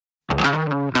Yo,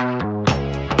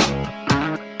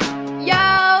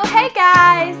 hey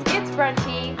guys, it's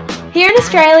Bronte. Here in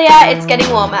Australia it's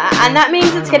getting warmer and that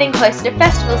means it's getting closer to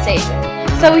festival season.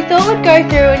 So we thought we'd go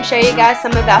through and show you guys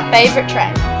some of our favourite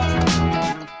trends.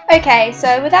 Okay,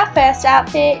 so with our first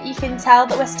outfit you can tell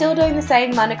that we're still doing the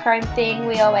same monochrome thing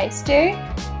we always do.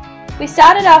 We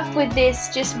started off with this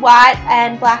just white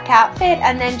and black outfit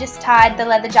and then just tied the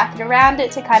leather jacket around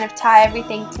it to kind of tie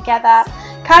everything together.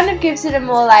 Kind of gives it a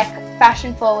more like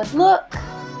fashion forward look.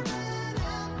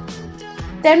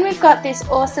 Then we've got this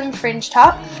awesome fringe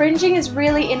top. Fringing is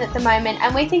really in at the moment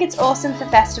and we think it's awesome for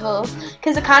festivals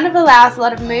because it kind of allows a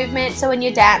lot of movement, so when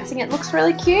you're dancing it looks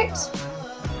really cute.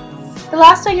 The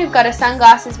last thing we've got are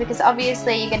sunglasses because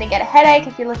obviously you're going to get a headache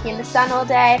if you're looking in the sun all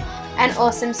day, and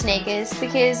awesome sneakers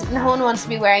because no one wants to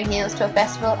be wearing heels to a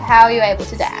festival. How are you able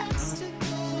to dance?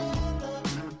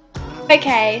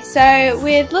 Okay, so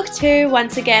with look 2,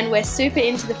 once again we're super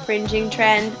into the fringing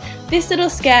trend. This little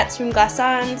skirt's from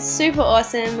Glassons, super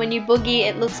awesome. When you boogie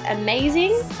it looks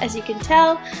amazing, as you can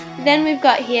tell. Then we've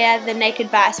got here the Naked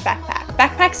Vice backpack.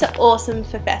 Backpacks are awesome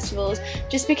for festivals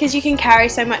just because you can carry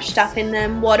so much stuff in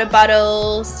them, water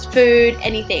bottles, food,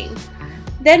 anything.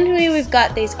 Then we've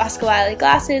got these Oscar Wilde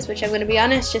glasses, which I'm going to be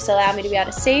honest just allow me to be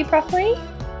able to see properly.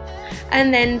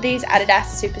 And then these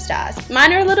Adidas Superstars.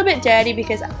 Mine are a little bit dirty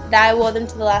because I wore them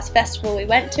to the last festival we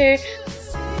went to.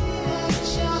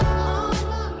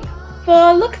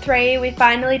 For look 3, we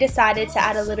finally decided to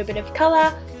add a little bit of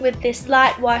colour with this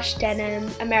light wash denim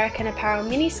American Apparel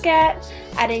miniskirt,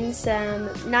 adding some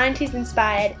 90s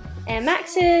inspired Air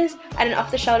Maxes and an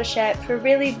off-the-shoulder shirt for a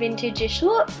really vintage-ish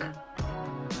look.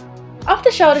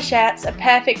 Off-the-shoulder shirts are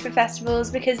perfect for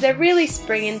festivals because they're really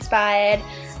spring inspired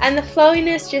and the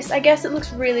flowiness just, I guess it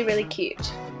looks really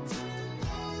cute.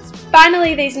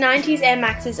 Finally, these 90s Air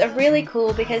Maxes are really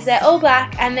cool because they're all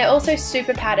black and they're also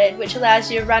super padded, which allows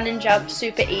you to run and jump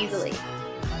super easily.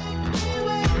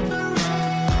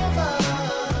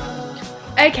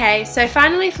 Okay, so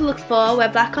finally for look 4, we're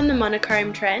back on the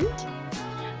monochrome trend.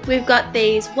 We've got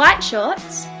these white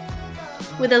shorts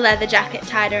with a leather jacket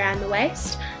tied around the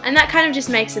waist, and that kind of just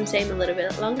makes them seem a little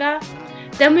bit longer.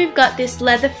 Then we've got this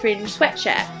leather fringe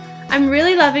sweatshirt. I'm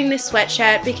really loving this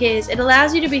sweatshirt because it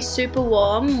allows you to be super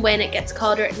warm when it gets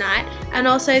colder at night, and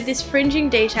also this fringing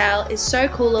detail is so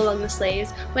cool along the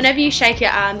sleeves. Whenever you shake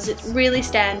your arms it really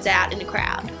stands out in a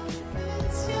crowd.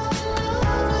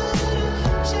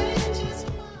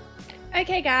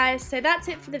 Okay guys, so that's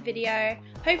it for the video.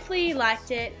 Hopefully you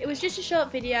liked it. It was just a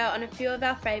short video on a few of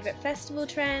our favourite festival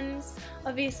trends.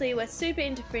 Obviously we're super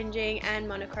into fringing and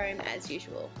monochrome as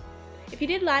usual. If you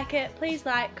did like it, please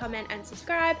like, comment and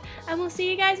subscribe, and we'll see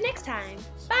you guys next time.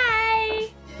 Bye!